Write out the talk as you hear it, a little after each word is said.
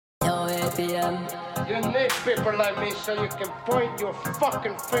PM. You need people like me so you can point your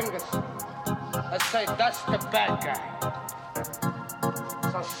fucking fingers and say that's the bad guy.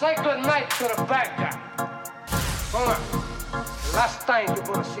 So say good night to the bad guy. Come on. Last time you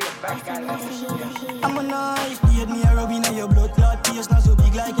gonna see a bad guy like this again. I'm a knife blade, me a rub inna your blood clot tears. Not so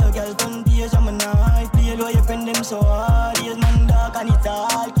big like your girlfriend tears. I'm a knife blade, why you pen them so hard? Yes, man dark and it's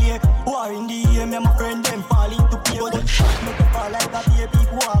all clear. War in the air, me and my friend them fall into peer. But shot make you fall like a peer.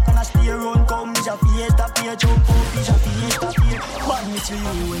 People walk and a steer round, come is a fiesta peer. Jump up is a fiesta peer. Bad me to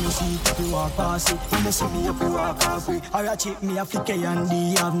you when you see people walk past it. When you see me up you walk halfway. Or a chip me a flick and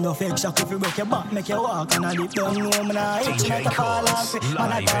D have no fake shock. If you break your back, make you walk and a dip down. No man a itch, make a fall off.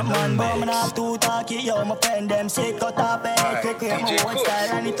 Man a top man, but man a too talky. Yo, my friend them sick cut up head. Quick my own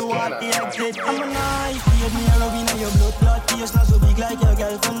style and it too hot the exit. I'm a knife blade, me a rub inna your blood clot tears. Not so big like your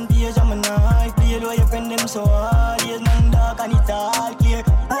girlfriend tears. I'm a knife blade, why you pen them so hard? Yes, man dark and it's all clear.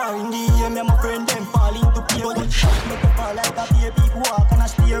 War in the air, me and my friend them fall into peer. But shot make you fall like a peer. People walk and a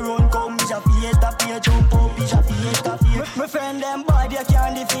steer round, come is a fiesta peer. Jump up is a fiesta peer. My friend them bad, you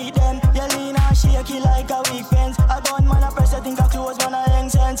can't defeat them. You lean and shaky like a weak fence. A gun man a press, you think a close man a hang.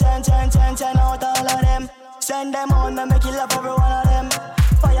 Send out all of them. Send them on, me make you love every one of them.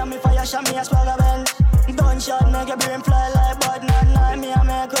 Fire, shot me a swagger bend. Gunshot make your brain fly like bad night. Me a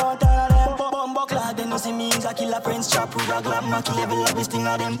make out all of them. Bumbo clad, then you see me as a killer prince. Chop with a glove, Mac level up this thing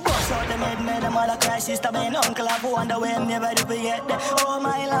of them. Bust out them head, made them all a cry. Sister Ben, uncle have wonder where I'm never to forget them. Oh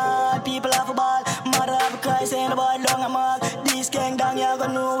my lord, people have a ball. Mother have a cry, saying the ball long a mark. This Skeng down, you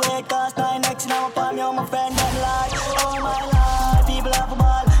got no way. Cast 9X now, palm you, my friend, and like. Oh my lord, people have a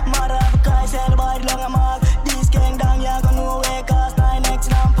ball. Mother have a cry, saying the ball long a mark. This Skeng down, you got no way. Cast 9X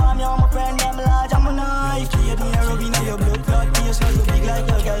now, palm you, my friend, them large. I'm a knife, blade, me a rub inna your blood clot tears. Not so big like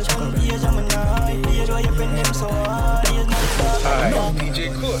your girlfriend tears. I'm a knife, blade, why you pen them so hard? Tears not stop. Alright,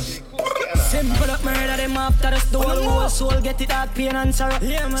 DJ Kush. Simple up murder them after the store. Whole soul get it dark pain and sorrow.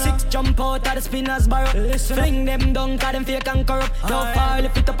 Yeah, 6 jump out of the spinner's barrow. Fling them down cause them fake and corrupt. Yo fire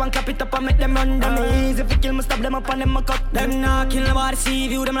lift it up and clap it up and make them run them. Easy if you kill me stop them up and them a cut. Them not kill nobody see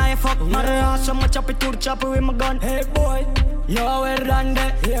view them like fuck. Mother ass so much chop it to the chopper with my gun. Hey boy, yo well done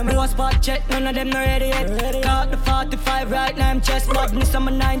there. No spot check, none of them not ready yet. Got the 45 right now I'm chest badness. I'm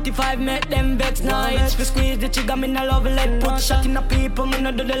a 95 make them vex. Now it's for squeeze the trigger me no love it. Put shot in the people me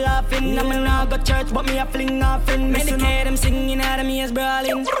no do the laughing. I'm a now go church but me a fling off in. Medicate them singing out of me as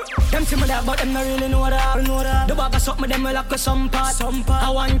brawling. Them see me that but them not really know that. The bag of something them will lock some part. I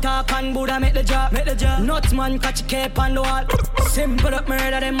want talk and Buddha make the job. Nuts man catch a cape on the wall. Simple up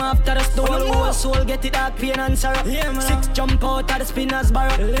murder them after the store. Whole soul get it dark pain and sorrow. 6 jump out of the spinner's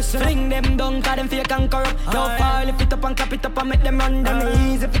barrow. Fling them down cause them fake and corrupt. Yo fire lift it up and clap it up and make them run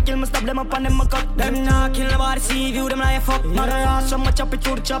them. Easy if you kill me stop them up and them a cut. Them not kill nobody see view them like fuck. Mother ass so much chop it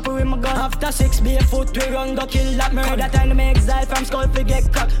through the chopper with my gun. After 6 barefoot we run go kill that murder. Time to make exile from skull fi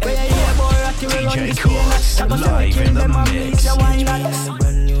get crack. Where you hear boy ratty we run this Kush, live in the mix.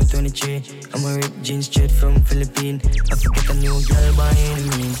 Brand new 23. I'm a ripped jeans straight from Philippines. I forget a new girl by any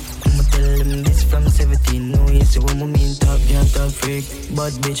means. I'ma tell them this from 17. No, you see what I mean. Top girl, top freak.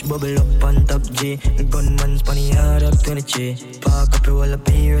 Bad bitch bubble up on top G. Gunman spanny hard up 23. Park up your wall up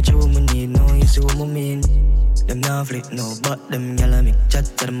here at your woman need. No, you see what I mean. Them nah flick no, but them gyal make chat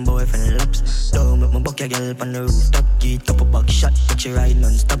to them boyfriend laps. Don't make my buck your gyal on the rooftop. Get couple back shot, but you ride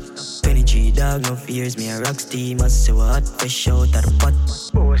non-stop. 23 dog, no fears, me a rock steam. I say what hot, fresh out of the pot.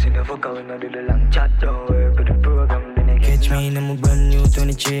 Boys in the fuck out, no do the long chat. Don't work with the program, then I catch me in a brand new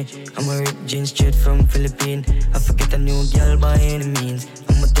 23. I'm a ripped jeans straight from Philippines. I forget a new girl by any means.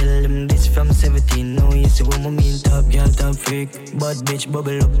 I'ma tell them this from 17. No, you see what I mean. Top girl, top freak. Bad bitch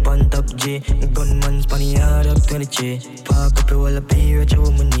bubble up on top G. Gunman spanny hard up 23. Park up your wall up here at your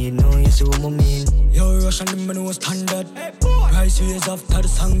woman need. No, you see what I mean. Yo, Russian them no standard. Price raise after the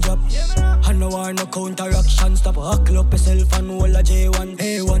song drop. And no war no counteraction. Stop huckle up yourself and wall a J1.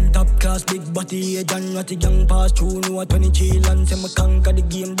 A1 top class, big body, a John. What a young pass through, no a 23 land. Say me conquer the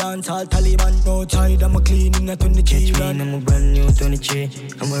game, dance all Taliban. No tide, I'm a clean in a 23 run. I'm a brand new 23.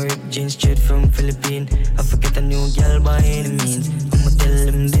 I'm a ripped jeans straight from Philippines. I forget a new girl by any means. I'ma tell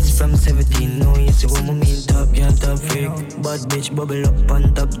them this from 17. No, you see what I mean. Top girl, top freak. Bad bitch bubble up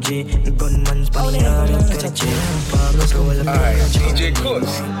on top G. Gunman spanny hard up 23. Alright, DJ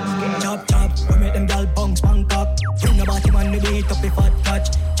Kush. Chop, we make them gal bunks bank up. Bring the body man, we beat up the fat catch.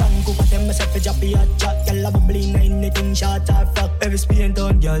 Chango for them, myself a jappy hot chat. Gal a bubbly, anything shot or fuck. Every spin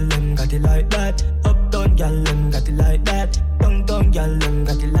down, gal them got it like that. Up down, gal them got it like that. Down, gal them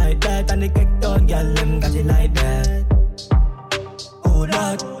got it like that. And the quick down, gal them got it like that. Oh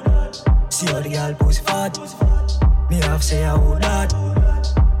Lord, see how the gal pussy fat. Me have say oh Lord.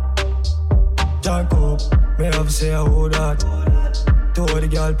 Jack up, me have to say I hold that. To all the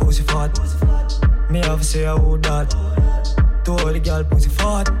girl pussy fat. Me have to say I hold that. To all the girl pussy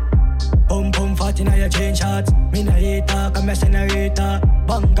fat. Pum pum fat inna your chain shots. Me na hater, come a generator.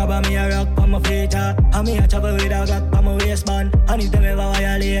 Bunga ba me a rock pa my freighter. And me a travel with a Glock pa my waistband. And if them ever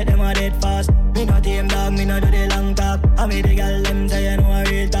violate, them a dead fast. Me no tame dog, me no do the long talk. And me the girl them say you know a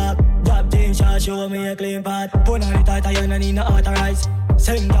real talk. Drop chain shot, show me a clean part. Put on the tight, you no need no authorize.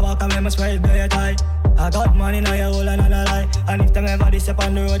 Sing the walk and me must spread very tight. I got money in your hole and I lie. And if them ever disappear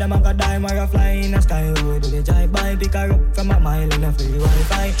on the road, them a go die. Or a fly in the sky, who do the drive by? Pick her up from a mile in a free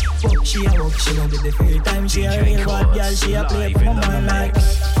Wi-Fi. Fuck, she a walk, she don't do the free time. She a real bad girl, she a play for my man like.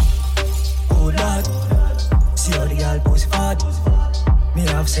 Oh that, see how the girl pussy fat. Me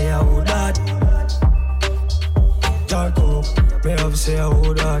have say oh that. Dark up, me have say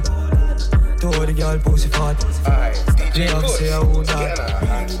oh that. To all the girl pussy fat. Me have say oh that.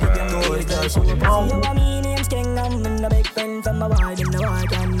 To all the girl pussy fat. You want me name Skeng, I'm in the big friend from my wide in the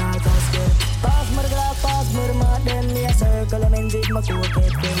white and not so scared. Pass me the Glock, pass me the mud, then me a circle and then zip my coat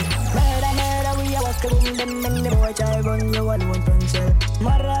head thing. Murder, we a walk around them and the boy try run you all one pencil.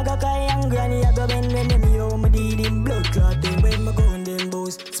 Maraga kay ang granny a go bend when them yo me did him blood clotting when me go in them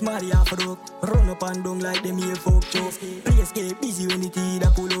boss. Smarty half a rock, run up and down like them here folk choke. Play escape busy when the tea da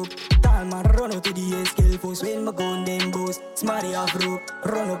pull up. Tall man run out to the skill force when me go in them boss. Smarty half a rock,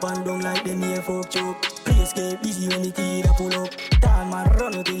 run up and down like them here folk choke. Play escape busy when the tea da pull up. Tall man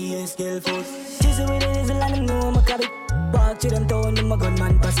run out to the skill force. Chasing with it is a land, know my cabin. Walk to them town, them a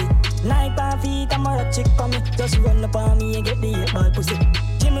gunman pass it. Nike on feet, I'm a rat chick for me. Just run up on me and get the 8-ball pussy.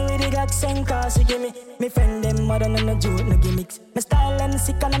 Jimmy with the Glock, send cars, you give me. Me friend them mother and no joke, no gimmicks. My style them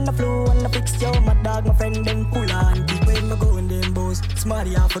sick and the flow and the fix. Yo, my dog, my friend them cool and big. When me go in them boss,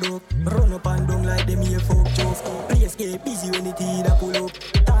 smarty half a rope. Run up and down like them here folk choke. Play escape, busy when the tea da pull up.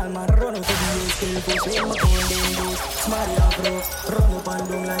 Tall man run out to the skill force. When me go in them boss, smarty half a rope. Run up and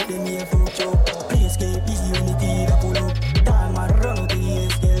down like them here folk choke. Play escape, busy when the tea da pull up. Tall man run out to the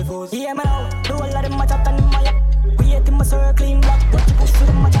skill force. Yeah, man, out. Do all of them match up and in my lap. Wait in my circle, block. Watch you push to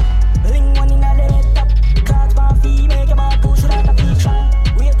them match up. Ling one in a dead top. Clocks my feet, make your ball push without a fiction.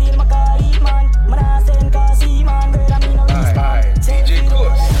 Wait till my car eat, man. Man, I send car see, man. Girl, I mean no respond. DJ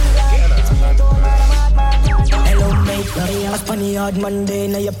Kush. Hello, mate. I spun the hard Monday.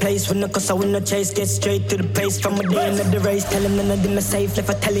 Now your place when the cause I win no chase. Get straight to the pace from a day into the race. Tell him none of them are safe. If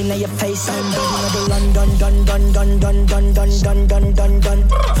I tell him now your face, I'm done. Another run, done.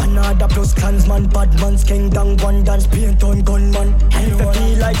 Fanada plus clansman, bad man, Skeng, down, one dance, paint on gunman. And if I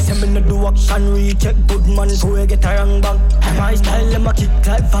feel like sending me do action, recheck good man, so I get a wrong bang. And my style, them a kick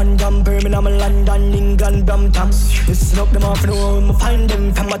like Van Damme, Birmingham, London, England, Brampton. Listen up, them off, know I'ma find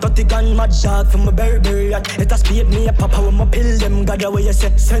them. From my dirty gun, my dog, from my berry yacht. It has paid me a papa when my pill them. God, the way you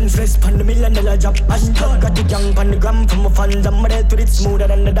say, senseless, pan the $1 million job. Hashtag got the gang, pan the gram from my fans. I'm dead with it smoother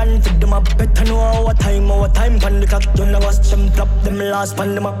than the dance. Fit them up, better know our time, pan the clock. You know watch them flop, them last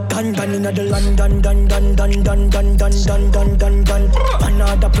pan them up. Gun in the London, done.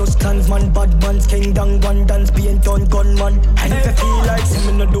 Another plus clansman, bad man, Skeng, down, one dance, paint on gunman. And if I feel like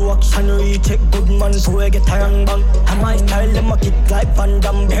sending no do action, recheck good man, so I get a wrong bang. And my style, them a kick like Van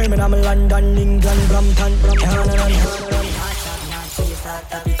Damme, Birmingham, London, England, Brampton.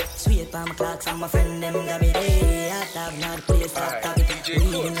 Sweet palm clocks and my friend them got me there. I have not place that topic.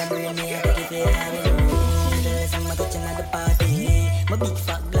 Weed in the brain, me I take it there. I'm touching at the party. My big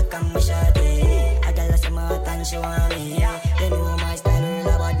fat black and my shawty. I got lots of my and she want me. They know my style real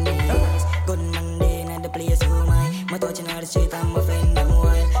about me. Good Monday in the place, oh my touching at the street and my friend them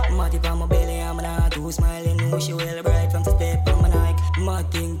wild. Marty on my belly, I'm not too smiling. Know she well bright from the step on my Nike. My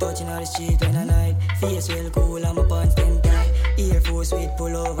king touching at the street when I night. Face well cool and my pants them tight. Air Force with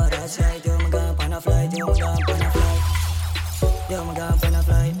pull over, that's right. Yo, my gun pan a flight, yo, my gun pan a flight. Yo, my gun pan a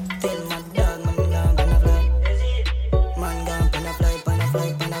flight. Tell my dog, man, gun pan a flight. Man, gun pan a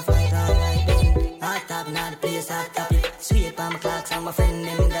flight, alright then. Hot top, not the place, hot topic. Sweet palm clocks and my friend,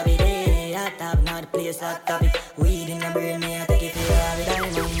 them got me there. Hot top, not the place, hot topic. Weed in the brain, me, I take it for every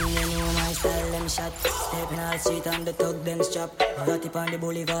diamond. You know my style, them shot. Stepping out the street and the thug, them strap. Got it on the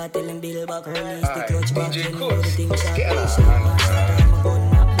boulevard, tell them bill back. Release the clutch back, then know the thing shot. I'm a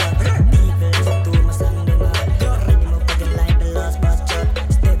gun up back. People listen to my song, them hard. Ready them up again like the last bus chop.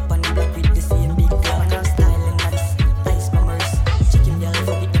 Step on the block with the same big clock. Style and nice, nice bombers. Chicken girl,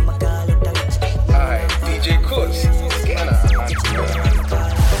 fuck it, them a call it a witch. Alright, DJ Kush.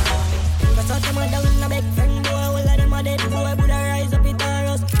 Cause out them a down in a big friend, boy. All of them a dead, boy. Buddha rise up it or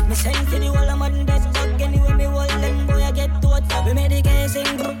us. Me send to the wall, I'm on dead dog. Anyway, me hold them, boy, I get to it. We made the case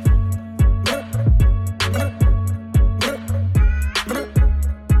sing.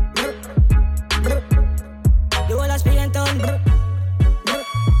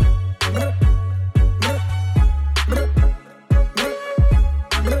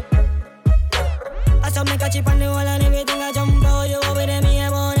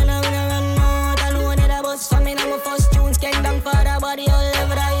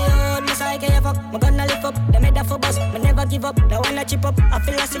 us. Me never give up, no wanna chip up. I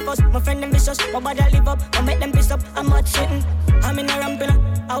feel as if us, my friend them vicious. My body live up, I make them piss up. I'm hot shitting, I'm in a ramping.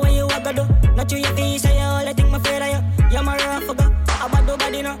 How you a go do? Not you your face, I all I think my afraid of you. You're my rough go. I bad do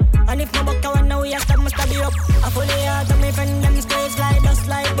body no. And if my buck I know we have to must be up. I fully out to me friend them squares like dust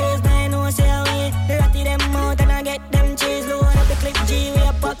like birds. They know say away. They ratty them out and I get them cheese. Load up the clip G, we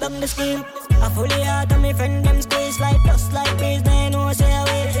up pop down the screen. I fully out to me friend them squares like dust like birds. They know say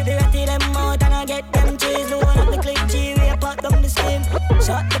away. They ratty them out and I get them cheese. Load up the clip G, we up pop down the screen.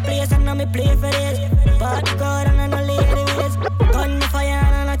 Shot the place and now me play for this. Part the car and I know lady ways. Gun me fire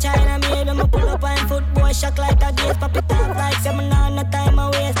and I China made them pull up and foot boy shock like a gaze. Pop it up like seven no time I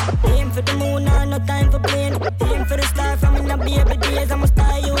waste. Aim for the moon and no time for playing. Aim for the star from in the baby days. I'm a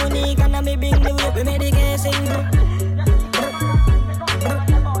star unique and I may bring the way. We made the game sing.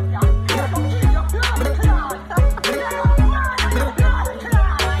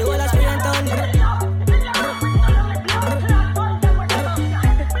 The whole of Spain town.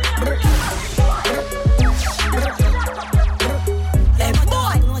 Hey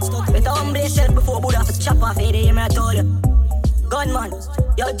boy, with the humble yourself before Buddha for chop off it, I told you. Gunman,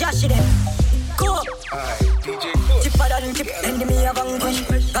 yo Josh them. Go up. DJ Coach. Chipper than chip, enemy a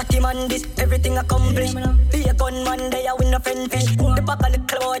vanquish. Got him on this, everything accomplished. Be a gunman, they a win a friend fish. The back of the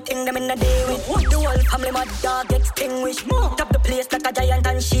cloud, thing them in the day with. The whole family mad dog extinguished. Top the place like a giant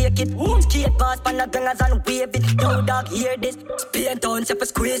and shake it. Skate past pan the gangers and wave it. Yo dog hear this, Spain town step a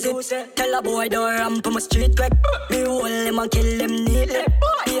squeeze it. Tell a boy don't ramp on my street quick. Me hold him and kill him neatly.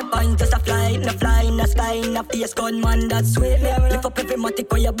 Be a pint just a fly in the sky in the face gunman that's sweet. Lift up every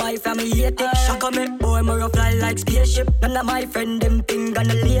matic where you buy from me hate it. Shock on me, boy more fly like spaceship. None of my friend them ping and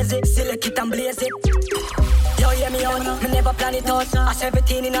lazy. Select it and blaze it. Yo hear me out, me never plan it out. I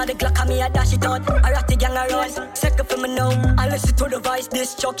 17 in the Glock and me a dash it out. I rat the gang around, second for me now. I listen to the voice,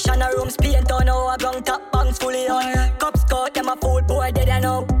 destruction a room. Spain town now, a ground top bangs fully on. Cops caught them a fool, boy dead I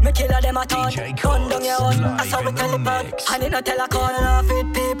know. Me killer them a thought, gun down your house. That's how we tell it out, and it not tell a call off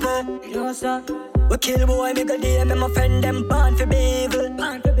it people. You know sir, we kill boy, me go day, me my friend them born for be evil.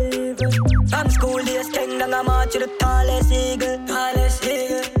 From school days, Skeng down a march to the tallest eagle.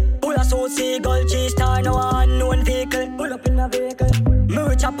 Pull a suit, seagull, cheese star, no unknown vehicle. Pull up in a vehicle.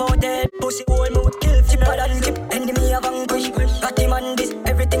 Me chop out dead, pussy hole, me would kill. Chipper than chip, enemy a vanquish. Got him on this,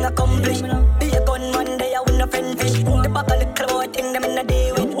 everything accomplished. Be a gunman, they a win a friend fish. The back of the cloud, thing them in the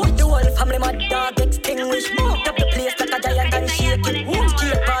day with. The whole family mad dog extinguished. Top the place like a giant and shake it.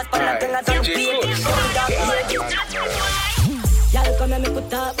 Skate past, pan the gangers and wave it. Dog hear it. Y'all come and me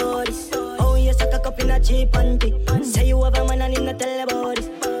put up about this. Oh you suck a cup in a cheap panty. Say you have a man and him not tell about this.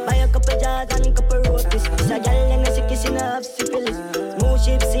 Buy a couple jars and a couple rotis. It's a gal and a sick kiss in a half syphilis. Smooth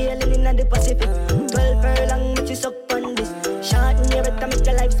ship sailing in the Pacific. 12 furlong which you suck on this. Short in your better make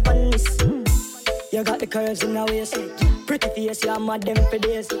your life span this. You got the curves in the waist. Pretty face, you're mad them for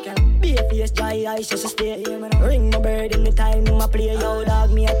days. Be a face, dry eyes, just to stay. Ring my bird in the time I play. Yo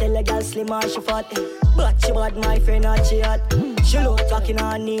dog, me I tell a gal slim or she fat. But she bad, my friend, not she hot. She look talking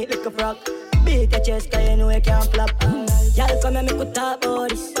on neat like a frog. Beat your chest, cause you know you can't flop. Y'all come and make we talk about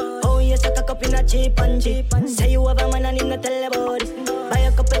this. Oh, you suck a cup in a cheap and cheap. Say you have a man and him not tell about this. Buy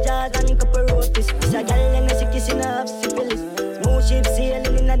a couple jars and a couple rotis. It's a gal and a sick kiss in a half syphilis. Smooth ship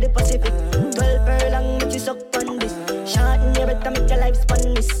sailing in the Pacific. 12 furlong, but you suck on this. Short in your better make your life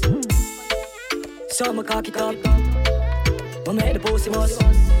span this. So I'ma cock it up. We make the pussy bust.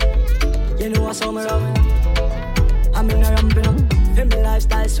 You know I saw me rough. I'm in a ramping up. Feel me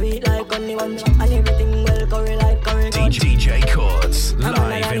lifestyle sweet like only one. And everything well curry like curry. DJ Coach,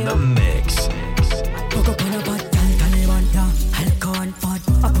 live in the mix. Hook up on a bad gal, Taliban, yeah. I'll go on pod.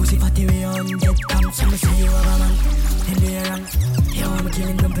 A pussy fatty way on dead come. Some say you have a man. In the air, yo, I'm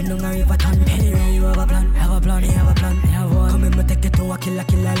killing them in the river town. Anyway, you have a plan, have a plan, you have a plan, you have one. Come in, me take it to a killer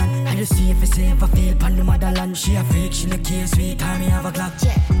land. I just see if it's safe, I feel pan the motherland. She a freak, she no care, sweet time, me have a clock.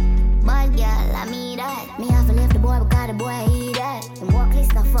 Yeah. Bad girl, I mean that. Me have to leave the boy because the boy eat that. Him walk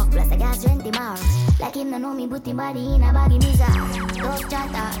list the fuck, plus I got 20 more. Like him no know me, put him body in a baggy misa. Dove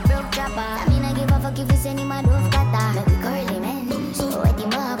chatter, broke chopper. I mean I give a fuck if you send him a dove cutter. Make it curly man, so wet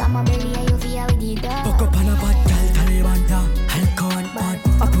him up. I'm a belly and you feel with the dog. Hook up on a bad girl, Taliban, yeah. I'll go on pod.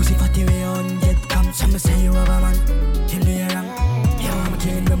 A pussy fatty way on dead come. Some say you have a man. In the air, yo, I'm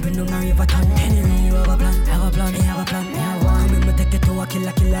killing them in the river town. Anyway, you have a plan, have a plan, you have a plan, you have one. Come in, me take it to a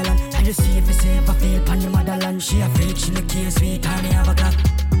killer land. I just see if it's safe, I feel pan the motherland. She a freak, she no care, sweet time, me have a clock.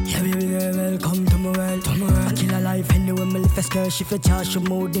 Yeah, baby girl, welcome to my world. I kill a life anyway, me lift a skirt. She fit charge, she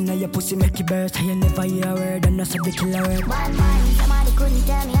mood in your pussy, make it burst. I never hear a word, and I said the killer word. Bad man, somebody couldn't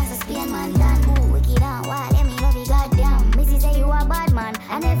tell me as a Spain man done. Ooh, wicked and wild, let me love you, goddamn. Missy say you a bad man,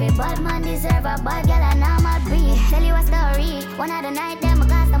 and every bad man deserve a bad girl, and I'm a breed.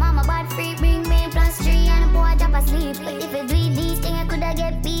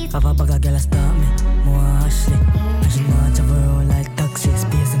 Have a bag of girl stop me, more Ashley. And she know I travel around like taxi,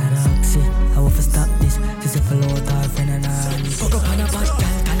 space in a taxi. I want to stop this, she say follow out her friend and I. Fuck up on a bad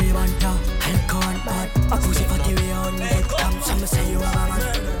girl, Taliban ta, Halcon bad. I go see for the way on me, come some say you are man.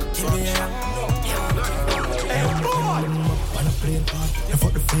 Give me a on a plane part, you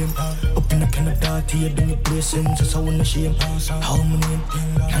fuck the fame part. Up in a Canada, to you do me blessing, just I wanna shame. How many?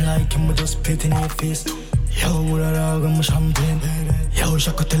 I like him, I just spit in your face. Yo, what a dog, I'm a champagne. Yo, I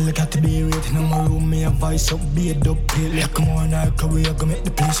could tell the cat to be waiting in my room. Me a vice up, be a dope pill. Yeah, come on, I can we go make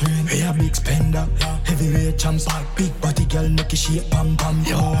the place rain. We a big spender, heavyweight champs. Big body girl, make it shape, pam pam.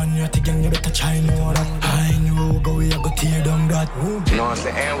 Yo, and you're the gang, you better try know that. I know, go we a go tear down that. You know what I'm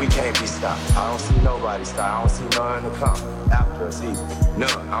saying? And we can't be stopped. I don't see nobody stop. I don't see no one to come after us either. No,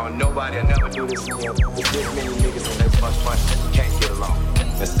 I don't, nobody will never do this again. There's this many niggas and this much money. Can't get along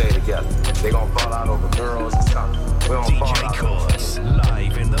and stay together. They gon' fall out over girls and something. We don't fall DJ out. Cuts,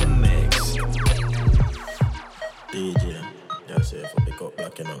 live in the mix. DJ, that's it for pick up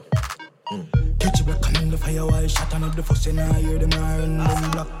black, you know. Catch you back in the fire while shutting up the fuss and I hear them iron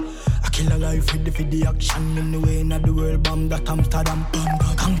them black. I kill a life with the action in the way not the world bomb that Amsterdam.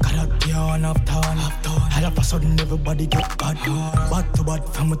 Conquer that year one after one. All of a sudden everybody get bad. Bad to bad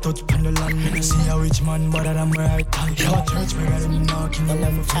from a touch on the land. See a rich man better than my right hand. Your church me got him knocking and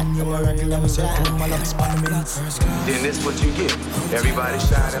I'm a fan. You are regular myself to my love span minutes. Then this what you get. Everybody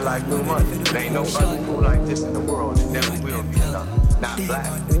shining like new money. There ain't no other fool like this in the world. It never will be enough. Not black.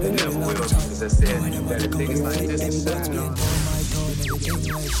 It never will be. As I said, that if niggas like this is shining on.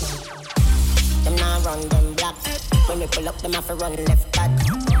 Them now run them black. When we pull up, them have to run left back.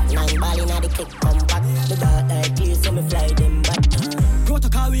 9 ball inna the kick come back. The dark like this, so me fly them back.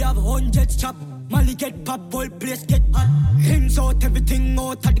 Protocol we have 100 chop. Molly get pop, whole place get hot. Hands out, everything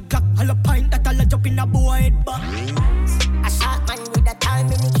out of the clock. All a pint that all a jump in a boy head back. A shot man with a time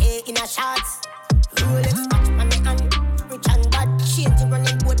in the K in a shots. Rolex watch on me hand. Rich and bad, change the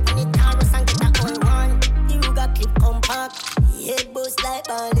running boat on the Taurus and get a whole one. The Ruger clip compact. Head boost like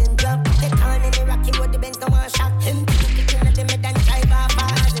ball and drop. The turn in the Rocky Road, the Benz no one shot. Him kicking at the mid and drive off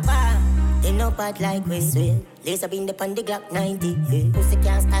as the bar. They no bad like we swear. Laser beam the on the Glock 90. Yeah. Pussy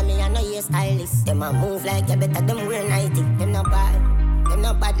can't stand me, I know you're stylist. Them a move like you better them wear 90. Them no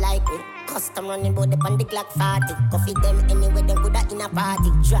bad like we. Custom running bout the on the Glock 40. Coffee them anywhere, them good in a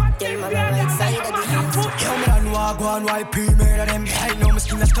party. Drop them on the right side of the house. Yo, me and walk on YP, murder them. I know my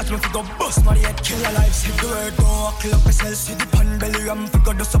skin is cut, me fi go bust my head. Kill a life, set the word, go. Kill up myself, see the pan belly, I'm fi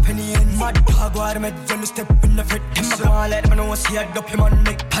go dust up in the end. Mad dog, why them head, when step in the fit. Them a go and let them know, see a dope him on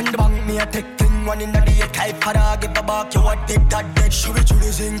make. Pan the bang, me a take thing, one in the day. Type for dog, give a back, you a dig that dead. Show it through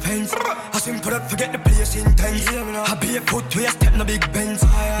the zinc fence. I simple up, forget the place intense. I be a foot, we a step, no big bends.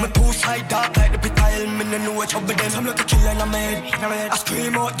 My two side dark like the pit tile, me no know what up with them. I'm like a killer in a man. I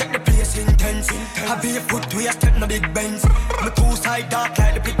scream out, get the place intense. I be a foot, we a step, no big bends. My two side dark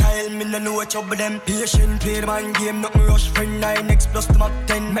like the pit tile, me no know what up with them. Patient, play the mind game, nothing rush. Friend 9X plus the Mach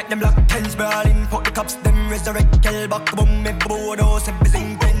 10. Make them lock 10s, brawling, fuck the cops, them resurrect, kill back, boom, me bodos,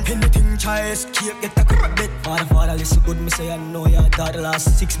 everything pen. Anything try, escape, get a quick bit. Father, listen good, me say I know ya. That the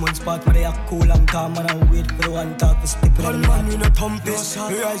last 6 months part, but they are cool and calm. And I wait for the one talk to stick with them. Man, we no thump this.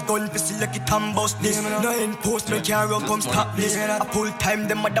 Your eyes gun for see like it and bust this. No end post, no can't run, come stop this. I pull time,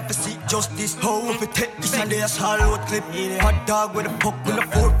 them mother for seek justice. How if it take this and they a swallow clip. Hot dog with a puck with a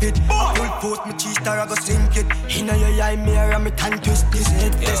forfeit. Full post, me cheese star, I go sink it. Inna your eye mirror, me can twist this.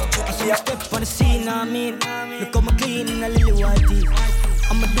 Head test, I see a step on the scene, I mean. Look how me clean in a lily white tee.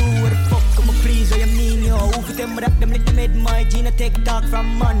 I'ma do what the fuck, I'ma please, what you mean, yo. Who for them, rap them, let them head my gene. I take talk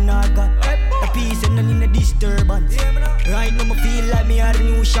from man, I got a peace and none in a disturbance. Right now, I feel like me are the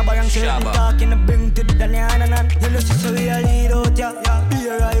new Shabba and certain talking, I bring to the Dananan. You know, so we are lead out, yeah. Be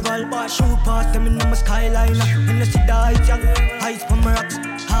a rival, shoot past them in my skyline. You know, see the heights, yeah. Heights from my rocks.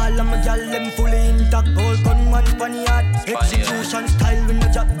 All of my y'all, them fully intact. All gunman, funny yard. Execution style, we no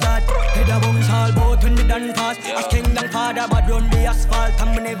job that. Head a bounce all bout when they done pass. A Skeng down father, but run the asphalt.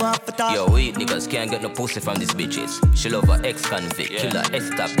 Yo, we niggas can't get no pussy from these bitches. She love her ex-convict, killer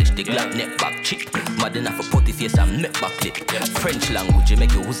established, the glad neck back cheap. Mad enough for putty face and neck back clip. French language, you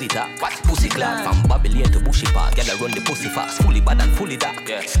make you woozy that. What pussy clad? From Babylon to Bushy Park, gotta run the pussy fast, fully bad and fully dark.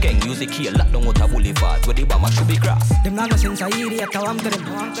 Skeng use the key, lock down out a boulevard, where the bomber should be grass. Them not no sense, I idiot, I want to them.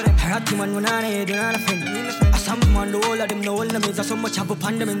 I had to man when I head, you know nothing. I some man, the whole of them, the whole of them. There's so much have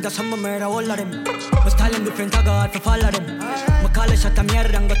upon them, and there's some murder, all of them. But styling different, I got to follow them. My college shot a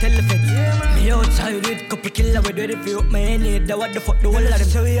mierda and go tell the feds. Me outside with couple killer with it if you up my head. What the fuck the whole of them.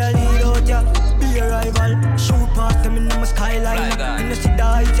 So we are lead out, yeah. Be a rival. Shoot past them in my skyline. In the city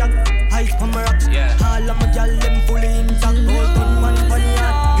heights, yeah. Heights from my rocks. All of my y'all, them fully intact. All gunman, funny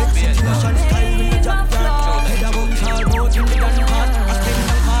yard.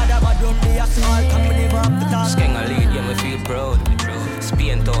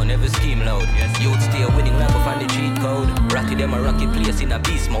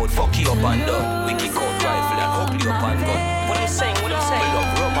 beast mode, fuck you up and down. Wicked coat rifle and ugly up and gun. What you saying? We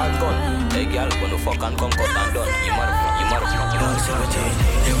love rum and gun. Hey girl, when you fuck and come cut and done. You motherfucker.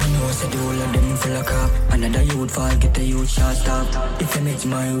 They will know say the whole of them full of crap. Another youth fall, get the youth shot stop. If you make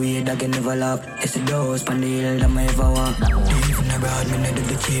my way, that can never laugh. It's the doors, pan the hill that I ever want. Even abroad, me not do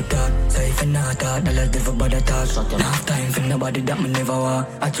the cheap talk. So if you not talk, the last never bother talk. Enough time for nobody that me never want.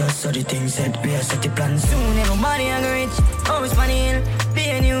 I just saw the things said, be a set the plan. Soon everybody I go rich, always pan the hill, be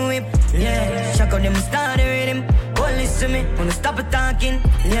a new whip. Yeah, shock out them start the rhythm. Oh, listen to me, wanna stop it talking.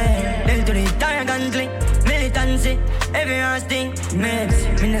 Yeah, then to the entire country. Militancy, every last thing.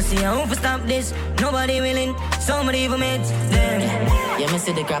 Meds, me not see how to stop this. Nobody willing, somebody for meds. Them. Yeah, me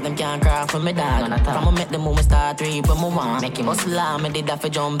see the crap, them can't crack from me dog. From me make the movement start reap when me want. Make him hustle on, me did that for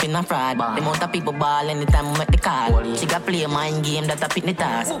jump in a fraud. The amount of people ball anytime I make the call. She got play mind game that I pick the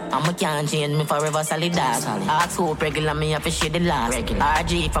task. And me can't change me forever solid dog. Ask hope regular, me have to share the last.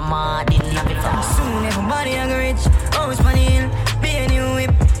 RG from my didn't have it fast. Soon everybody I go rich, always pan the hill, be a new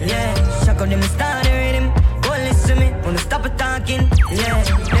whip. Yeah, shock out them start the rhythm. Oh, listen to me, wanna stop it talking. Yeah,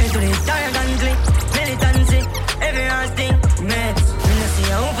 then to the entire country. Militancy, every last thing. Meds, we not see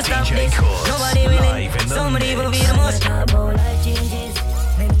how to stop this. Nobody willing, somebody will be the most. About life changes,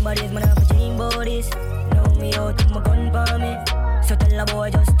 everybody's man have a dream about this. Know me out to my gun for me. So tell a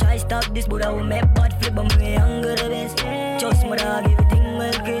boy just try stop this, but I will make bad flip on me younger the best. Just my dog, everything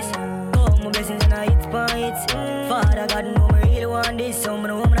well Chris. Go my blessings and I hit points. Father God know me really want this, so I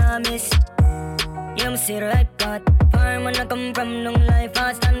know I miss. Yeah, I'm see the right path. Farm when I come from, long life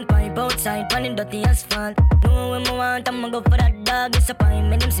fast and pipe outside, pan in dirty asphalt. Know when I want, I'ma go for that dog. It's a pine,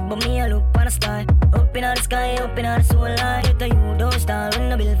 man, him see but me, I look on a star. Up in the sky, up in the soul line. Get a you don't start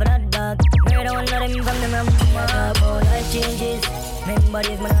when I build for that dog. Murder one of them from them, I'm talk about life changes.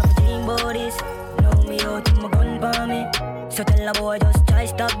 Memories, man, have a dream about this. Know me out to my gun for me. So tell a boy just try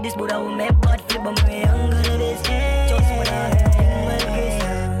stop this, but I will make bad flip on me younger than this. Just what I have, well, Chris.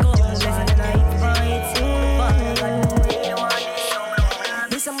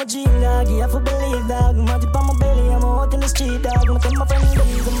 This I'm a dream dog, you have to believe dog. I'm out on my belly, I'm out in the street dog. I'm tell my friends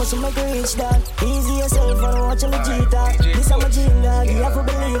I'm must make a rich dog. Easy yourself, I'm watching the G-Talk. This I'm a dream dog, you have to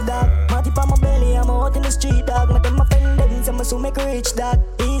believe dog. I'm out on my belly, I'm out in the street dog. I'm tell my friends I'm must make a rich dog.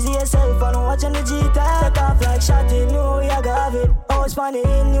 Easy yourself, I'm watching the G-Talk. Take off like shotty, know you got it. House funny,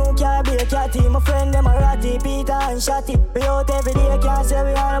 new car be a catty. My friend them a ratty, Peter and Shotty. We out every day, can't say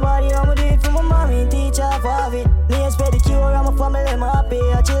we on nobody. I'm a do it for my mommy, teacher for it. Nails pedicure, I'm a family, I'm happy.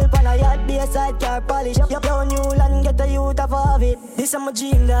 I chill pan a yacht, be a sidecar polish. Yo, new land, get a youth off of it. This I'm a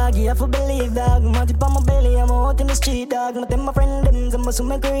dream dog, you have to believe dog. I'm out on my belly, I'm out in the street dog. I tell my friend them, I'm must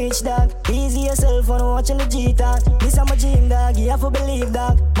make a rich dog. Easy yourself, I'm watching the G-Talk. This I'm a dream dog, you have to believe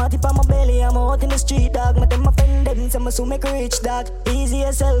dog. I'm out on my belly, I'm out in the street dog. I tell my friend them, I'm must make a rich dog. Easy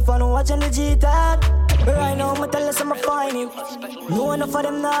yourself, I'm watching the G-Talk. Right now, I'ma tell us I'm fine it. No enough of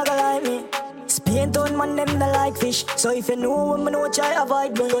them not gonna like me. Spain town man them not like fish. So if you know I'm no try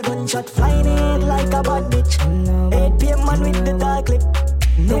avoid me. Go gunshot flying it like a bad bitch. 8 PM man with the dark clip.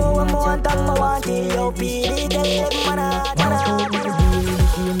 No I'm want and I want it. Yo PD tell them man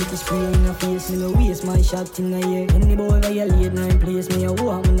make a spray in a face, me no waste my shot in a year. Any boy violate nine place, me a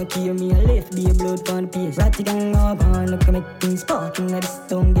walk, me no care, me a left, be a blood pan pace. Ratty gang up, and look make things spark in a this.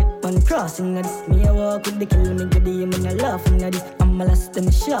 Don't get one crossing a this. Me a walk with the kill, me good day, me no laugh in a this. I'm a last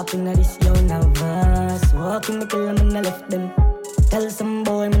and sharp in a this. Yo now fast, walk in the kill, me no left them. Tell some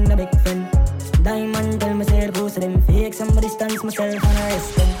boy, me no big friend. Diamond tell me say the post them fake, some distance myself and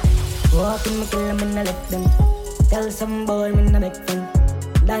arrest them. Walk in the kill, me no left them. Tell some boy, me no big friend.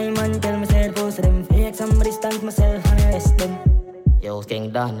 Diamond tell me say the post them fake, some distance myself and arrest them. Yo,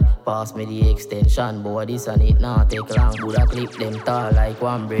 Skeng done, pass me the extension. Boy, this and it not take long. Buddha clip them tall like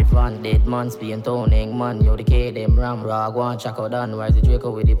one bread van. Dead man, Spain town, man. Yo, the K them ram. Rag one, Chaco done. Where's the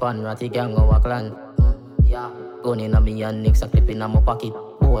Draco with the pan? Ratty gang our clan. Yeah, gun in a me and next a clip in a my pocket.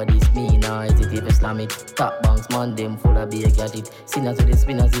 Boy, this me nah, is it even Islamic? Top banks, man, them full of big at it. Sinner to the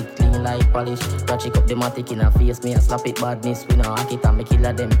spinners, it clean like polish. Ratchet up the matic in a face, me a slap it badness. We nah hack it and me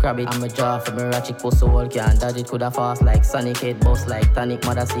killer them crab it. I'm a jaw for me ratchet puss so all can't dodge it. Coulda fast like Sonic, head boss like Tonic.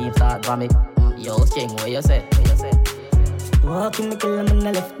 Mother see him start vomit. Yo, Skeng, where you say? Walk in the kill, me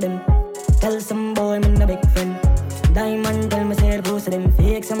no left them. Tell some boy, me no big friend. Diamond tell me say the post them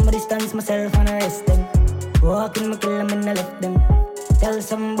fake, some distance myself and arrest them. Walk in the kill, me no left them. Tell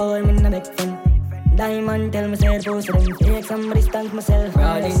some boy, me no big friend. Diamond tell me say the post them fake, some distance myself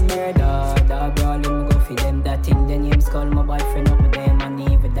and arrest them. Dog brawling, me go feed them that thing. Then him skull my boyfriend up with them and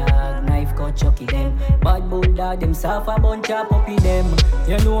even dog. Knife gun not chucky them. Bad bulldog, them soft a bunch of puppy them.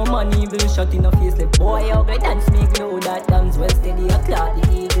 You know man evil shot in the face. Like boy, ugly dance me glow that dance well steady. A clock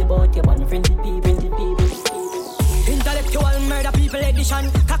the eagle but you want friendly people. Intellectual murder people edition.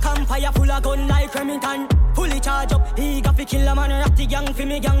 Cock fire full of gun like Remington. Fully charge up, he got fi kill a man. Ratty gang fi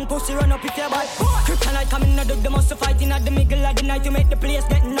me gang, pussy run up if you're bad. Kryptonite coming a dog, they must fight in at the middle of the night to make the place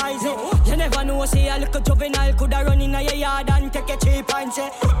get noisy. You never know, say a little juvenile coulda run in a your yard and take a cheap and say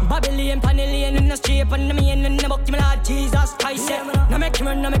Babylon, Panellian in the street and the main in the book, my Lord Jesus Christ. Now make him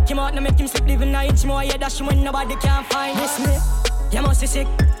run, now make him out, now make him sleep, living an inch more. Yeah, dash when nobody can find this me. You must be sick.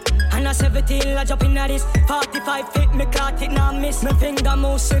 And a 17, I jump in at this 45 feet, me caught it, now miss. Me finger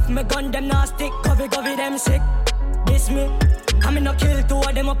move swift, me gun them now stick. Covey, them sick. This me, I me no kill two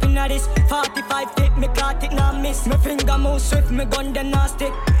of them up in at this 45 feet, me caught it, now miss. Me finger move swift, me gun them now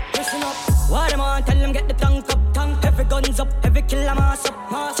stick. Listen up, what them on, tell them get the tank up. Every guns up, every killer mass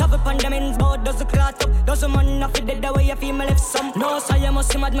up. Shove up on them ends, board does the clot up. Does a man not fit dead the way you feel my left some. No, so you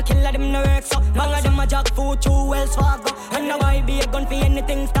must see mad, my killer them no works up. Bang of them a jack food, 2 wells Fargo. And now I be a gun for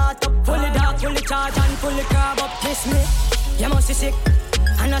anything start up. Fully dark, fully charge and fully crab up. This me, you must be sick.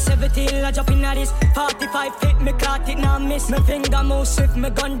 And a 17, I jump in at this 45 feet, me caught it, now miss. Me finger move swift, me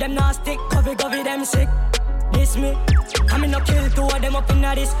gun them now stick. Covey, them sick. This me, I me no kill two of them up in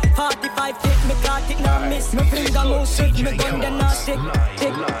a this 45 feet, me caught it, now miss. Me finger move swift, me gun them now stick.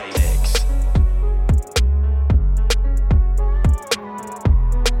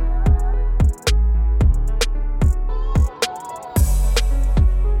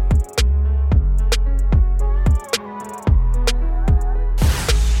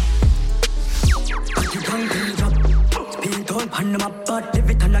 On the map, but live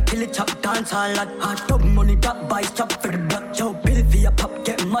it and I kill it, chop, dance all that. Hard dog money, drop by, chop for the block. Joe, bill for your pop,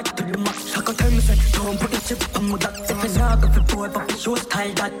 get mad to the max. I got tell me, say, don't put the chip on my back. If it's not good for boy, pop the show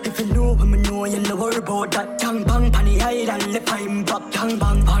style that. If you know him, you know, you know worry about that. Gang bang, pan the island, left I'm back. Gang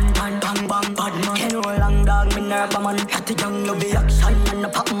bang, bang, bang, bang, bang, bad man. Can't no long dog, me nerve man. Had the young love the action, and the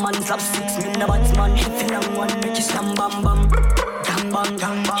pop man. Slap 6, me the batsman. Hit the long one, make you slam, bam, bam.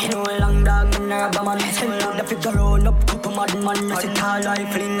 Gang bang, you know long dog, me nerve man. Send out the figure on up, couple mad man. I sit all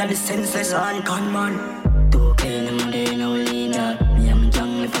life, fling at the senseless and con man. Too clean, I'm there, now lean up. Me I'm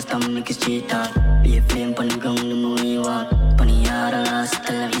young, if I stomach make it straight up. Be a flame, pan the ground, the moon you walk. Pani yara,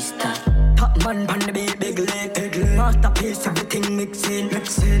 hasta la vista. Top man, pan the big leg. Masterpiece, everything mixing.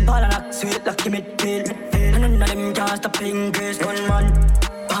 Ball and act sweet, like you midfield. And none of them can't stop playing grace, gun man.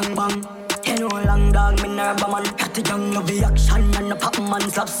 Bang, bang. You know long dog, me nerve man. Got the young love the action and the pop man.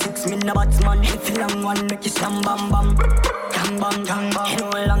 Slap 6, me the batsman. Hit the long one, make you slam bam bam. Gang bang, you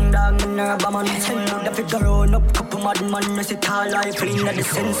know long dog, me nerve man. Send out the figure on up, couple mad man. I sit all life, clean at the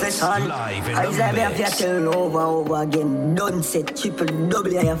senseless hand. I have to tell over again. Don't say triple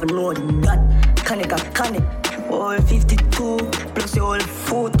double, I have to know that. Conic. All 52 plus all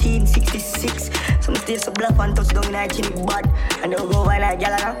 14, 66. Some states so black and touch down in a chinny bad. And they'll go by like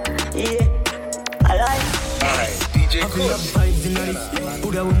Galana. Yeah, I like. Alright, DJ Coos. Vibes in this.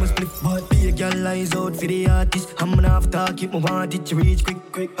 Put a woman split, but be a girl eyes out for the artist. I'm gonna have to talk, keep my want it to reach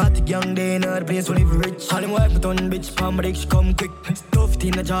quick. Hot the young day in the place, so live rich. All them wipe it on bitch, palm she come quick. Stuffed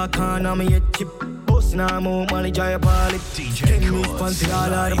in the jar, can I'm a yet chip. Boss now, mo, Molly, Jaya, Pali. DJ Coos. Fancy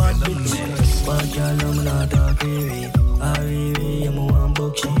all of the bad bitch. Bad girl, I'm not talk crazy. I'm a one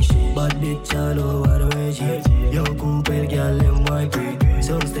book she. Bad bitch all over the way she. Yo, cool, girl, them white break.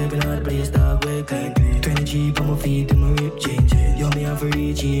 So stepping out the place, stop way clean. 20 cheap on my feet and my rip change. Yo, me have a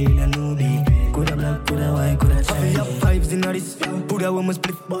reach here in a new beat. Coulda black, coulda white, coulda Chinese. I have vibes in this. Put a woman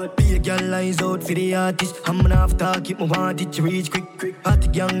split, but be a girl eyes out for the artist. I'm gonna have to talk, keep my want it to reach quick. Hot the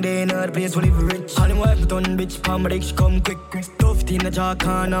young day in the place, we live rich. All them wipe it on bitch, palm she come quick. Stuffed in the jar,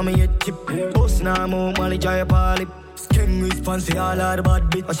 can I'm a yet chip. Boss now, mo, Molly, Jaya, Pali. Skeng with fancy all of the bad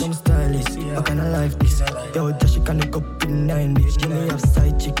bitch. But I'm stylish, I kinda like this. Yo, dash you can up in 9 bitch. You know you have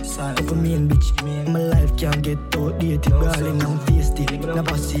side chick, couple main bitch. My life can't get outdated, brawling and faced it.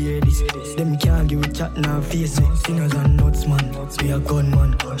 Never see hear this. Them can't give a chat now face it. Sinners and nuts man, be a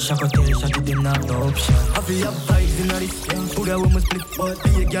gunman. Shaka tell you, shaka them not no option. I feel have vibes in this. Put a woman split, but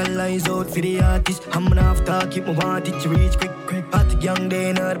be a girl eyes out for the artist. I'm gonna have to keep my want it to reach quick. Hot the young day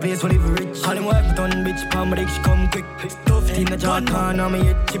in the place, we live rich. All them wipe it on bitch, palm she come quick. Stuffed in the jar, can I'm a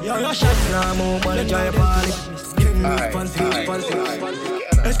yet chip. Now mo, Molly, Jaya, Pali. Skeng with fancy.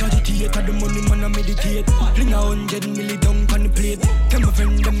 Let's go to theater, the money man I meditate. Fling 100 million down on the plate. Tell my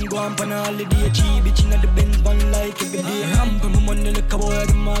friend them go on a holiday. Cheap bitch inna the Benz van like every day. Ramp my money like a boy,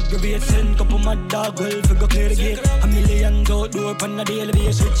 them aggravate. Send couple mad dog, well figure clear the gate. A million outdoor on a daily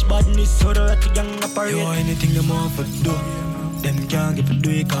basis. Switch badness, so that the young operate. Yo, anything them want for do. Them can't get for do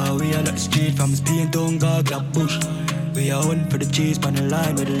it, cause we are like the street from Spain town, God, Glab Bush. We are hunting for the cheese on the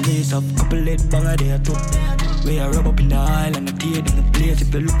line with the lace of couple lit banger they are took. We are rub up in the aisle and the tear in the place.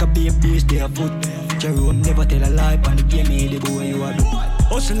 If you look at babies, they are foot. Jerome never tell a lie on the game, the boy you are do.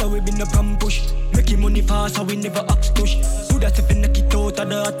 Hustle we been up and push. Making money fast, so we never ask push. Do that if you knock it out of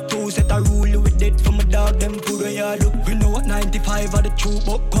the hot two. Set a rule you with dead from a dog, them food where you look. We know what 95 are the truth,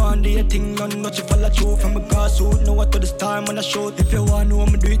 but can't do a thing on not you follow through. From a grassroots, know what to the star when I show. If you want to know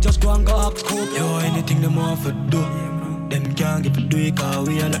me do it, just go and go up scope. Yo, anything them want for do. Them can't get for do it, cause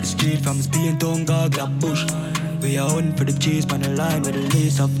we are like the street from Spain town, God, Glab Bush. We are hunting for the cheese on the line with the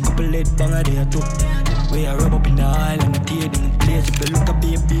lace of couple lit banger they are took. We are rub up in the aisle and the tear in the place. If you look at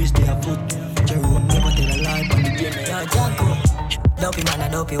babies, they are foot. Jerome never tell a lie on the game. Yo, Janko, dopey man, I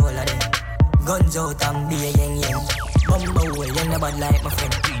dopey all of them. Guns out and be a yang yang. Bumble, you're not bad like my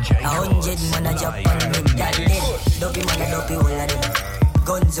friend. 100 man a jump and make that dead. Dopey man, I dopey all of them.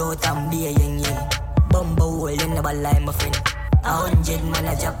 Guns out and be a yang yang. Bumble, you're not bad like my friend. 100 man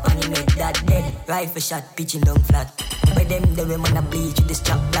a jump and he make that dead. Rifle shot, pitching down flat. By them, the women a bleach with this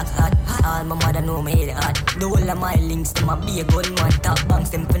chop black hat. All my mother know me head hot. The whole of my links to my be a gunman. Top banks,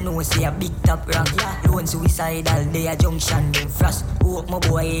 them for no say a big top rank. Lone suicidal, they a junction, them frost. Hope my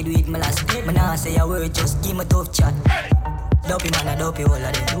boy head with my last. Man I say a word, just give me tough chat. Dopey man a dopey all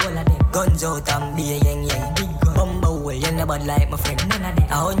of them. Guns out and be a yang yang. Bumble, you're not bad like my friend.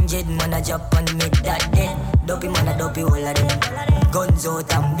 100 man a jump and make that dead. Dopey man a dopey all of them. Guns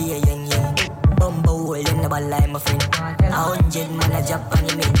out and be a yang yang. Bumble, you're not bad like my friend. 100 man a jump and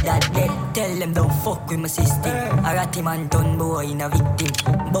he make that dead. Tell them don't fuck with my system. A ratty man done boy in a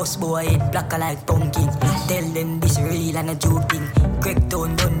victim. Boss boy head black like pumpkin. Tell them this real and a joking. Crack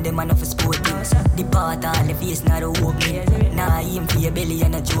tone gun them and off a sporting. Depart all the face not a walking. Nah aim for your belly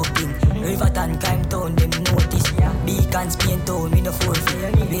and a joking. Riverton crime town them notice. Beacon Spain town me no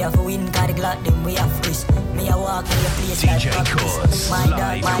forfeit. We have a win cause the Glock them we have risk. Me a walk in the place like practice. My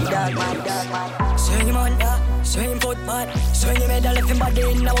dog, my dog, my dog, my dog. Swing him on ya, swing him football. Swing him head and left him body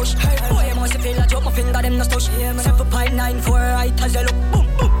in the bush. Boy you must feel like drop my finger them no stush. 7.94 right as you look. Boom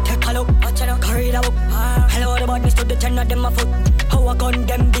boom. Take a look, watch out, carry the book. Hello the badness to the 10 of them a foot. How I gun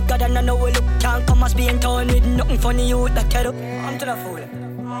them bigger than I know we look. Can't come as being town with nothing funny you that get up. I'm to the fool.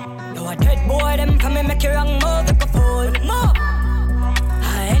 No a dead boy them come and make you wrong move like a fool. Move.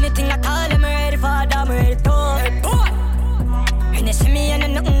 Anything I call them ready for them ready to. Hey boy. And they see me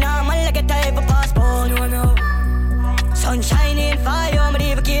and nothing normal like a type of passport. No. Sunshine in fire, I'm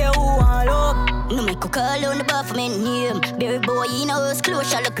never care who I love. No make a call on the Baphomet name. Berry boy in a house,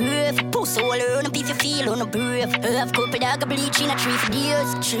 close all the grave. Post all around up if you feel on the brave. Have couple dog bleach in a tree for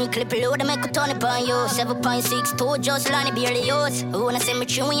years. 3 clip load, I make a ton upon you. 7.6 toe just line barely yours. Who wanna send me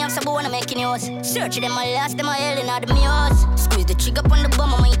true, we have some wanna make yours. Search them, I last them, I hell in all the mirrors. Squeeze the trigger on the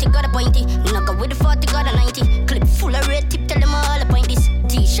bomb, I mighty got a pointy. Knock out with the 40, got a 90. Clip full of red tip, tell them all the point is.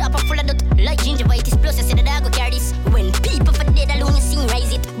 T-sharp and full of dot, like gingivitis. Plus I see the dog go carry this. When people for dead alone, you sing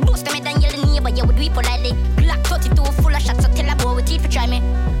rise it. Bust them head and yell the neighbor, yeah, we do it politely. Black 32 full of shots, so tell a boy with teeth for try me.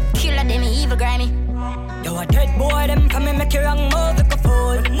 Killer them, evil grimy. Yo, a dead boy, them come and make you wrong move like a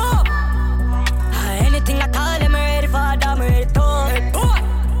fool. Move. Anything I call them ready for, them ready to. Hey boy.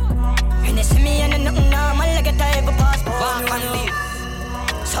 And they see me and nothing normal like a type of passport.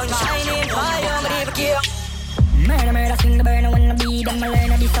 Sunshine in fire, I'm never care. Murder, sing the burner, wanna be them, I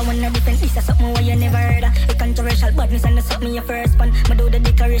learn this, I wanna defend this, is something where you never heard of. A controversial badness and that's me your first one. I do the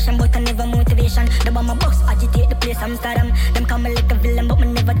declaration, but I never motivation. The bomb a box, agitate the place, Amsterdam. Them come like a villain, but me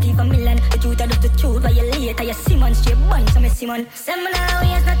never thief a million. The truth is the truth, violate, I see man, straight bun, so me see man. Send me now,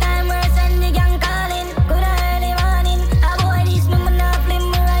 waste no time, we're sending gang calling. Good early morning, avoid this, me not flame,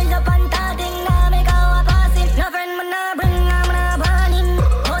 me rise up and talking. Now make our passing, no friend, me not bring, I'm not burning.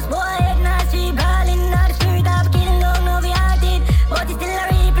 Boss boy, head not street brawling, not the spirit of but it's still a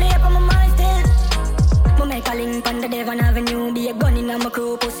replay for my mind still. Me make a link on the Devon Avenue. Be a gun in my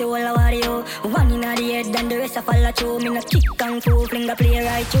crew, pussy all a warrior. One in the head and the rest a follow through. Me no kick and fool, fling the play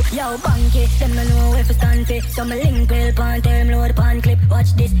right through. Yo, banky, them no know where to stand for. So me link well pan, term load pan clip.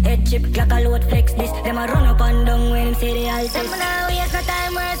 Watch this, head chip, clock a load, flex this. Them a run up and down when them say they all say. Them now waste no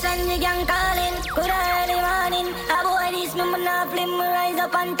time, we're sending gang calling. Good early morning, avoid this, me not flame, me rise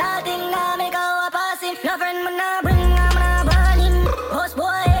up and talking. Now make our passing, no friend, me not bring. Boss boy,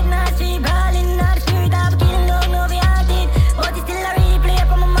 head not street brawling, not the spirit of killing, don't know we hearted. But it's still a replay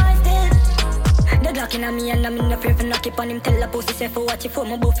for my mind still. The Glock in me and I'm in the fear for knock it on him. Tell the pussy say for watch it for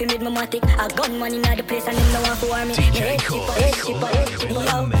my buffy made my matic. A gunman in the place and him no one for me. Head chipper,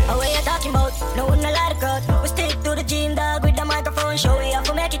 yo, what you talking about? No one a lot of crowd. We stick to the gym dog with the microphone show. We have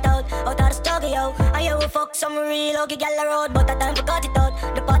to make it out of the struggle, yo. And you fuck some real okay gal road, but I time forgot it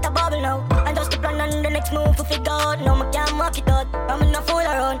out. The pot a bubble now, and just the plan on the next move to figure out. No, I can't mark it out. I'm in a fool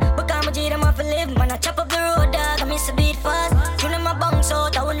around, but I'm a G, them off a live. Man, I chop up the road, dog. I miss a beat fast. Tune in my bounce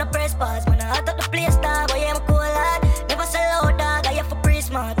out, I wanna press pass. Man, I hot up the place, dog. Boy, I'm a cool lad. Never sell out, dog. I have for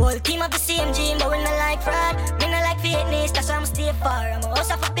pre-smart. Whole team of the same gym, but we not like fraud. Me not like fitness, that's why I'm stay far. I'm a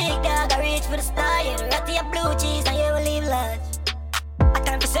house of a big dog, I reach for the star. Yeah, the ratty of blue cheese, and you will leave large. A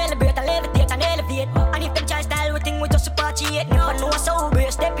time to celebrate, I levitate and elevate. And if them try style, we think we just appreciate. Never know us so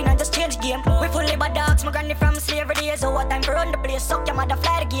we're stepping and just change the game. We fully bad dogs, my granny from slavery days. So what time to run the place, suck your mother,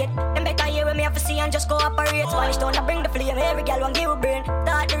 fly the gate. Them better hear when me have to see and just cooperate. Spanish don't I bring the flame, every girl want give a brain.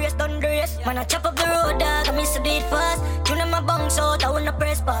 Start the race, done the race. Man, I chop up the road, dog, I miss a beat fast. Tune in my bunks out, I wanna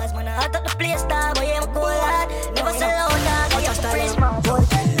press pass. Man, I hot up the place, dog, boy, I'm a cool lad. Never sell out, dog, I have to praise my boy.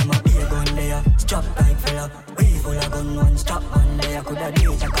 Tell them I be a gun there, strap like fella. We full of gun, one strap man there. Coulda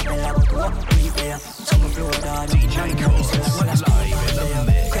date a capella, but what we there? Some flow down, DJ Course, live in the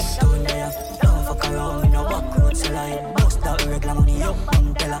mix. Crestone there, don't fuck around, me no back road slide. Bust that regular money up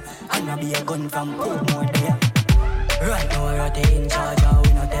and tell her. And I be a gun from Portmore there. Right now we're at the in charge,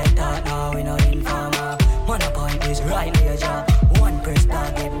 we no take that now, we no informer. Man a point is right near job. One press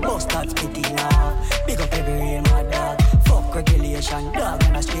target, bust that spitting off. Big up every real mad dog. Fuck regulation, dog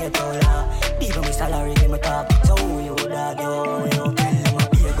and a straight out law. Even with salary in my top. So who you dog, yo. Tell them I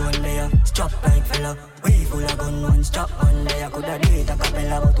be a gun there, strap like fella. We full of gun, one strap on there. Coulda date a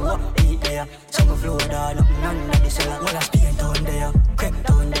capella, but what beat there? Some flow down, nothing under the cellar. Well I stay down there, crept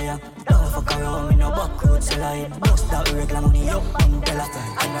down there. Don't fuck around, me no back road slide. Bust that regular money up and tell her.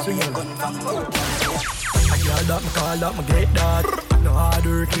 And I be a gun from Portmore. I call that, me call that, me get that. No hard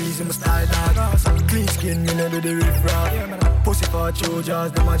work, keys in my style dog. Clean skin, me no do the riff rap. Pussy for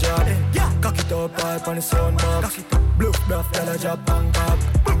soldiers, do my job. Cock it up, pipe on the sound box. Bluff, bluff, tell a job, bang cock.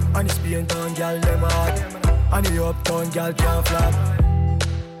 And the Spain town, girl, them hot. And the uptown, girl, can't flap.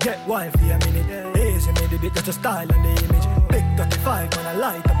 Get wild for a minute. Easy me the bit, just a style and the image. Big 35, man, I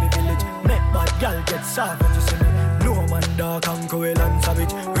light up the village. Make bad girl get soft when you see me. No man, dark and cruel and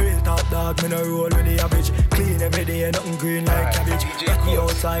savage. Real top dog, me no roll with the average. Clean every day, nothing green like cabbage. Got the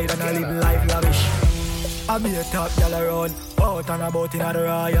outside and I live life lavish. I be a top gal around, out and about in the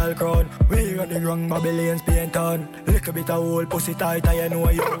royal crown. We got the wrong Babylons paint on. Little bit of old pussy tight, I know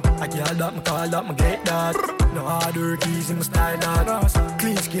you. I call that, me call that, me get that. No hard work, keys in my style dog.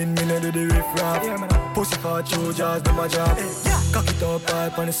 Clean skin, me no do the riff rap. Pussy for soldiers, do my job. Cock it up,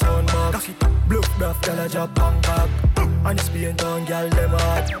 pipe on the sound box. Bluff, bluff, tell a job, bang cock. And the Spain town, girl, them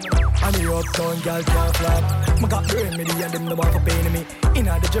hot. And the uptown, girl, can't flap. Me got brain, me the and them no want for paying me.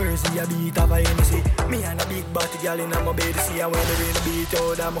 Inna the jersey, I beat up a Hennessy. Me and a big body girl inna my bed to see. And when the rain beat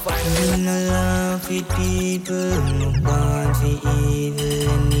out, I'm a fine. Me no laugh with people, no born for evil.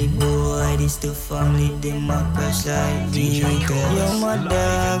 Any boy, this the family, them a crush like vehicle. Yo, my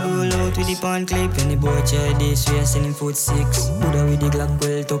dog, roll out with the pan clip. Any boy try this, we are selling foot 6. Buddha with the Glock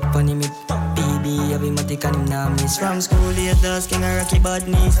well top on him. PB, every matic and him now miss. From school, the Skeng a rocky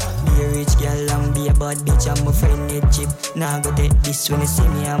badness. Be a rich girl and be a bad bitch. I'm a friend with chip. Now go take this when you see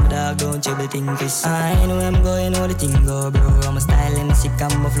me. I'm a dog, don't trouble think this. I know I'm going, know the thing go, bro. I'm a style and sick,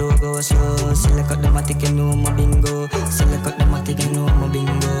 I'm a flow go slow. Select out the matic and know my bingo. Select out the matic and know my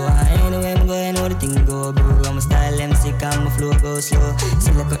bingo. I know I'm going, know the thing go, bro. I'm a style and sick, I'm a flow go slow.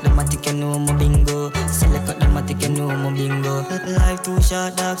 Select out the matic and know my bingo. Select out the matic and know my bingo. Life too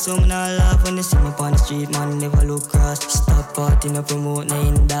short, dog, so I'm not laugh when they see me on the street, man, never look cross. Stop partying up, promote, na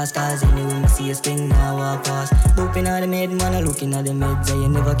in das. Cause anyway, me see a Skeng now walk past. Booping at the med, man, I looking at the meds. I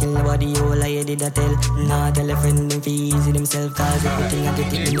never kill nobody, all I did I tell. Nah, tell a friend them fi easy themselves. Cause everything I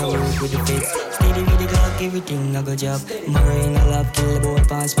get it, me no work with the feds. Steady with the Glock, everything I go job. Marine a lab, kill the boy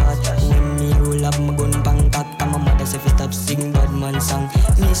pan spot. When me roll up, my gun Bangkok. And my mother say fi stop sing bad man song.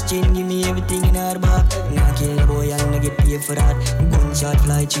 Miss Chin, give me everything in her back. Nah, kill the boy, and I get paid for that. Gunshot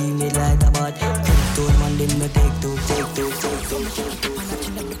fly, 3 made like a bat. Crypto man, them no take two.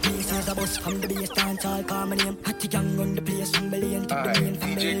 A bus from the base, Dancehall, call my name. Hatty gang on the place, from Belian to the main.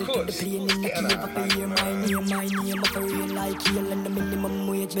 From the hill to the plane, in the cave up a year. My name, up a real like heel. And the minimum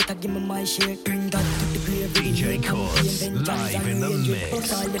wage, better give me my share. Bring that to the grave, DJ Course, live in the mix.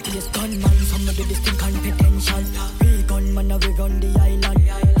 Put all the place, gunman, some of the distinct confidential. We gunman, now we run the island.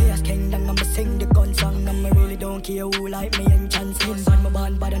 Here's Skeng, and I'ma sing the gun song. And I really don't care who like me and chance. Him, but my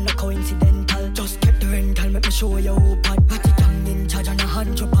band, but I'm not coincidental. Just keep the rental, make me show you who pad. Hatty gang in charge, and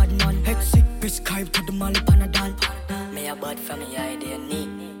 100 bad man. Head sick, prescribed to the mal Panadol. Me a bad from me idea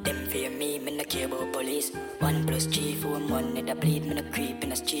need. Them fear me, me no care about police. 1 + 3, 4, 1, need a bleed. Me no creep in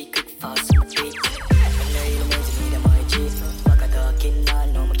the street, quick fast, I'm a beat. Me no really mean to be the my G. Back a talking, I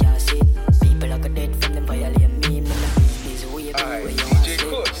know me can't see. People like a dead from the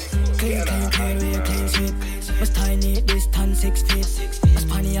 6 feet.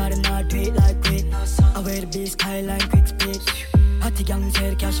 Spanish are not wait like quick. I wear the beast skyline quick speed. Hotty gang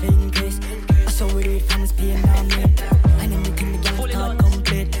said cash will increase. I saw we read from Spain now me. And in the king the gang start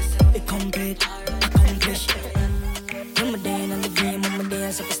complete. It complete, accomplished. I'm a day on the game, I'm a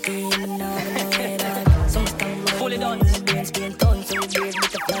day so I stay in the night. Some stand fully done. Brains being done, so big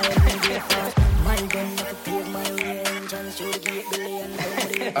with the fire and get fast. My gun, I could pave my way and chance to get billion.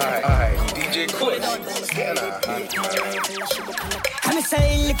 Alright, DJ Kush. I'm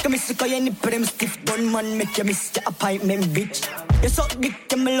say, look at me, so you need put him stiff gun, man, make you miss the appointment, bitch. You suck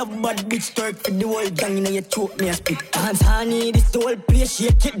dick, and me love bad bitch, twerk for the whole gang, you know you choke me a spit. Dance honey, this the whole place,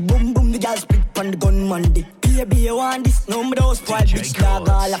 shake it, boom, boom, the girl split on the gun, man, dick. Baby, you want this, no more those spoiled bitch, dog,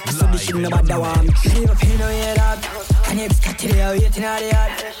 all up, so this shit nobody want me. Leave up here, no, yeah, dog. And it's got to the waiting on the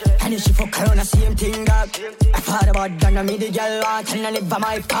yard. And if she fuck around, the same thing, dog. I thought about that, now me the girl want, and I live by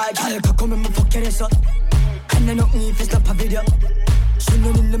my part. Girl, come and me fuck your ass up. And I don't need to stop a video. She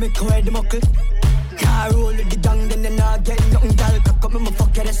no need to make her wear the muckle. Car roll with the gang, then they not get nothing. Girl, come and me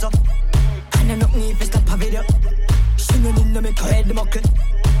fuck your ass up. And I don't need to stop a video. She no need to make her wear the muckle.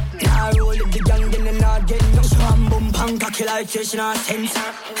 Car roll with the gang, then they not get nothing. So I'm boom, pang, cocky like she not sense.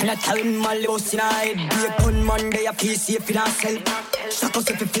 And I tell him my loss in her head. Be a gun Monday, I feel safe in herself. Shock us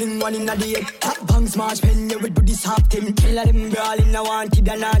if you fling one in the head. Top bangs, march pen, you will do this half team. Killer them brawling, I wanted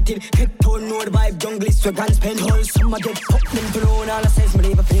and wanted. Head tone, no the vibe, jungle is where guns spend. Whole summer get popped them thrown. All I says, me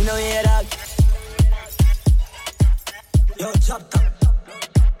leave a feel no way, dog. Yo, chop top.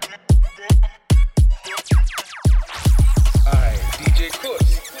 Alright, DJ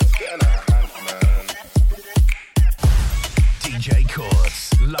Kush. Get on our hand, man. DJ Kush,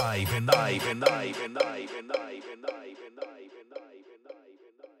 live and live and live and live and live and live and live.